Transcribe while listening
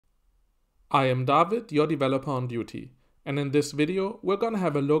I am David, your developer on duty, and in this video we're gonna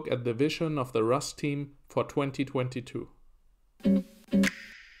have a look at the vision of the Rust team for 2022.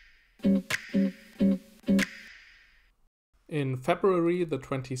 In February the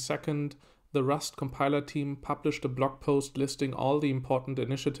 22nd, the Rust compiler team published a blog post listing all the important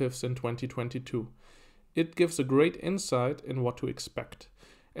initiatives in 2022. It gives a great insight in what to expect.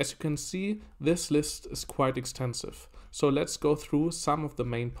 As you can see, this list is quite extensive, so let's go through some of the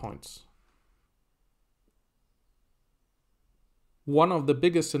main points. One of the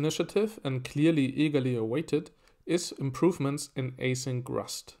biggest initiatives, and clearly eagerly awaited, is improvements in async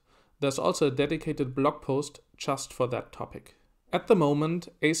Rust. There's also a dedicated blog post just for that topic. At the moment,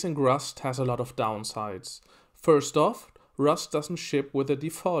 async Rust has a lot of downsides. First off, Rust doesn't ship with a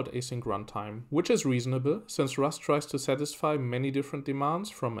default async runtime, which is reasonable since Rust tries to satisfy many different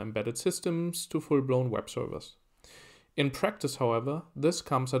demands from embedded systems to full-blown web servers. In practice, however, this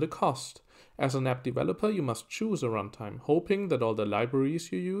comes at a cost. As an app developer, you must choose a runtime, hoping that all the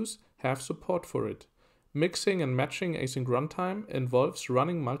libraries you use have support for it. Mixing and matching async runtime involves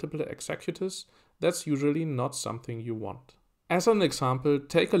running multiple executors. That's usually not something you want. As an example,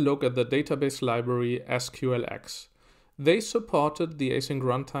 take a look at the database library SQLX. They supported the async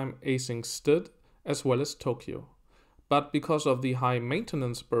runtime async-std as well as Tokyo. But because of the high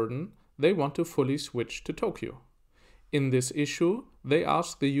maintenance burden, they want to fully switch to Tokyo. In this issue, they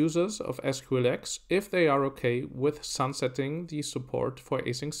ask the users of SQLX if they are okay with sunsetting the support for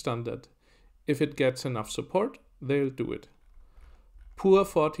async standard. If it gets enough support, they'll do it. Poor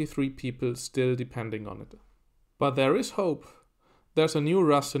 43 people still depending on it. But there is hope. There's a new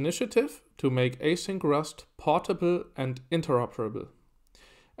Rust initiative to make async Rust portable and interoperable.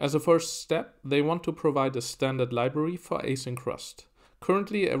 As a first step, they want to provide a standard library for async Rust.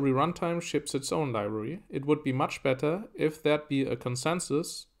 Currently, every runtime ships its own library. It would be much better if there'd be a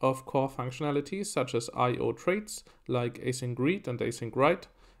consensus of core functionalities such as I/O traits like async read and async write,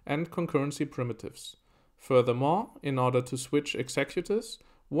 and concurrency primitives. Furthermore, in order to switch executors,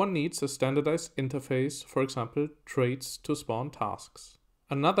 one needs a standardized interface, for example, traits to spawn tasks.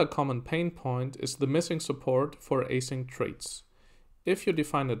 Another common pain point is the missing support for async traits. If you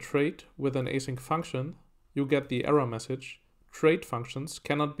define a trait with an async function, you get the error message, trait functions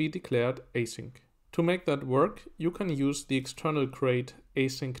cannot be declared async. To make that work, you can use the external crate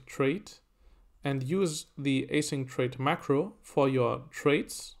async-trait and use the async-trait macro for your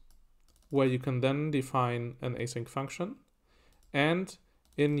traits, where you can then define an async function, and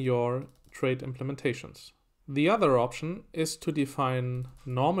in your trait implementations. The other option is to define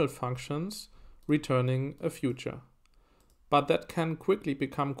normal functions returning a future. But that can quickly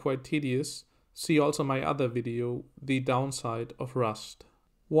become quite tedious. See also my other video, The Downside of Rust.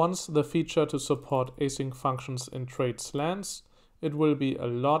 Once the feature to support async functions in traits lands, it will be a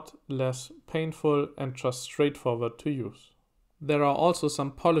lot less painful and just straightforward to use. There are also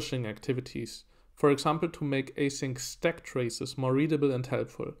some polishing activities, for example to make async stack traces more readable and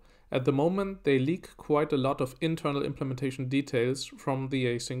helpful. At the moment they leak quite a lot of internal implementation details from the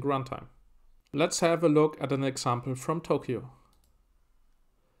async runtime. Let's have a look at an example from Tokyo.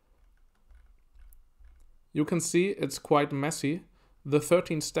 You can see it's quite messy. The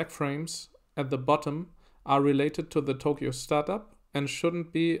 13 stack frames at the bottom are related to the Tokyo startup and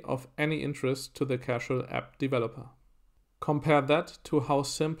shouldn't be of any interest to the casual app developer. Compare that to how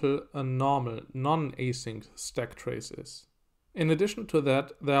simple a normal non-async stack trace is. In addition to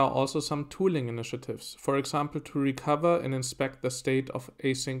that, there are also some tooling initiatives, for example to recover and inspect the state of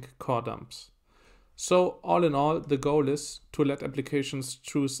async core dumps. So all in all, the goal is to let applications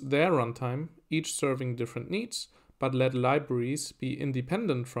choose their runtime, each serving different needs, but let libraries be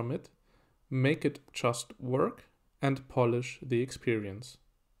independent from it, make it just work, and polish the experience.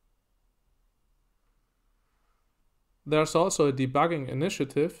 There's also a debugging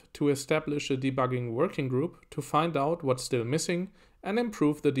initiative to establish a debugging working group to find out what's still missing and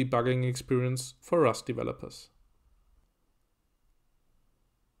improve the debugging experience for Rust developers.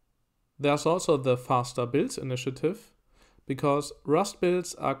 There's also the Faster Builds initiative, because Rust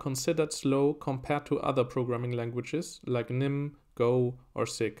builds are considered slow compared to other programming languages like Nim, Go, or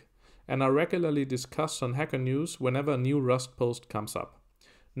SIG, and are regularly discussed on Hacker News whenever a new Rust post comes up.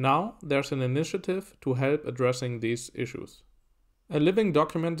 Now there's an initiative to help addressing these issues. A living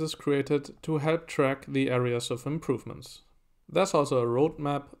document is created to help track the areas of improvements. There's also a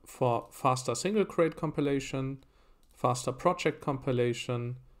roadmap for faster single crate compilation, faster project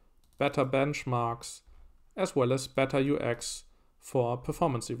compilation, better benchmarks, as well as better UX for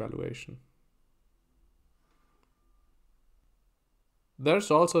performance evaluation. There's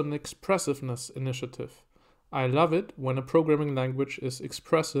also an expressiveness initiative. I love it when a programming language is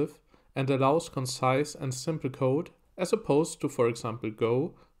expressive and allows concise and simple code as opposed to, for example,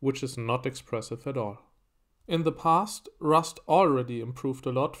 Go, which is not expressive at all. In the past, Rust already improved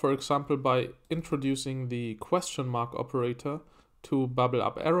a lot, for example by introducing the question mark operator to bubble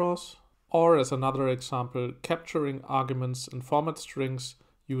up errors, or as another example, capturing arguments in format strings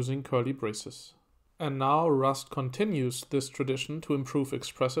using curly braces. And now Rust continues this tradition to improve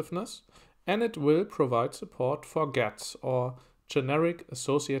expressiveness, and it will provide support for GATs, or generic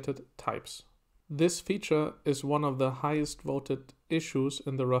associated types. This feature is one of the highest voted issues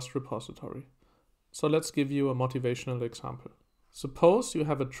in the Rust repository. So let's give you a motivational example. Suppose you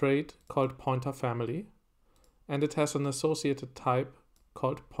have a trait called pointer family, and it has an associated type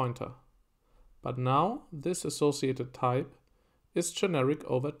called pointer. But now this associated type is generic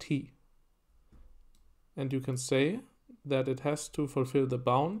over t. And you can say that it has to fulfill the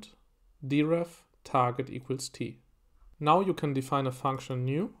bound deref target equals t. Now you can define a function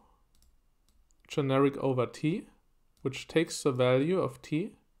new, generic over t, which takes the value of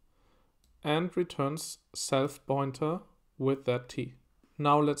t and returns self-pointer with that t.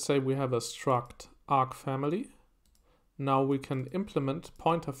 Now let's say we have a struct argFamily. Now we can implement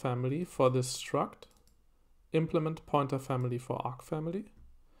pointer family for this struct, implement pointer family for argFamily,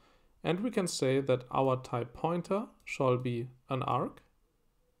 and we can say that our type pointer shall be an arg,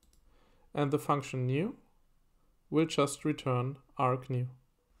 and the function new will just return argnew.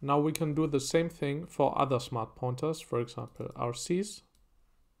 Now we can do the same thing for other smart pointers, for example rcs,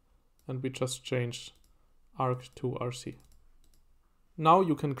 and we just change arg to rc. Now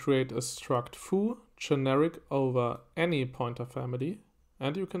you can create a struct foo generic over any pointer family,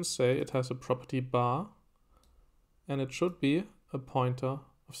 and you can say it has a property bar, and it should be a pointer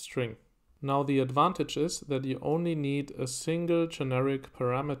of string. Now the advantage is that you only need a single generic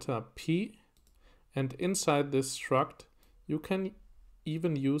parameter p, and inside this struct you can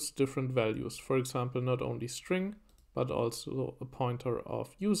even use different values. For example, not only string, but also a pointer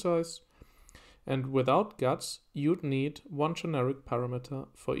of usize. And without guts, you'd need one generic parameter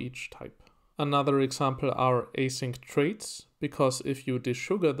for each type. Another example are async traits, because if you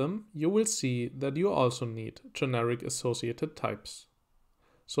desugar them, you will see that you also need generic associated types.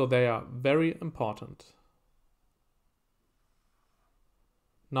 So they are very important.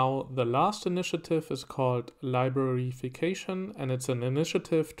 Now the last initiative is called libraryfication, and it's an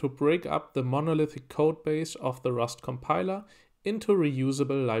initiative to break up the monolithic codebase of the Rust compiler into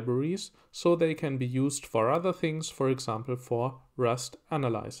reusable libraries so they can be used for other things, for example for Rust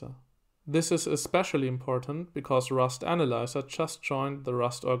Analyzer. This is especially important because Rust Analyzer just joined the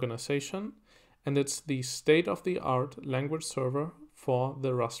Rust organization, and it's the state-of-the-art language server for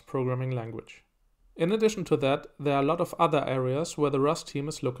the Rust programming language. In addition to that, there are a lot of other areas where the Rust team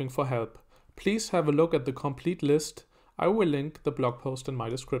is looking for help. Please have a look at the complete list. I will link the blog post in my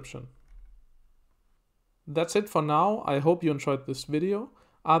description. That's it for now. I hope you enjoyed this video.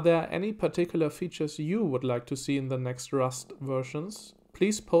 Are there any particular features you would like to see in the next Rust versions?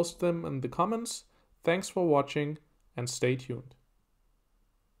 Please post them in the comments. Thanks for watching and stay tuned.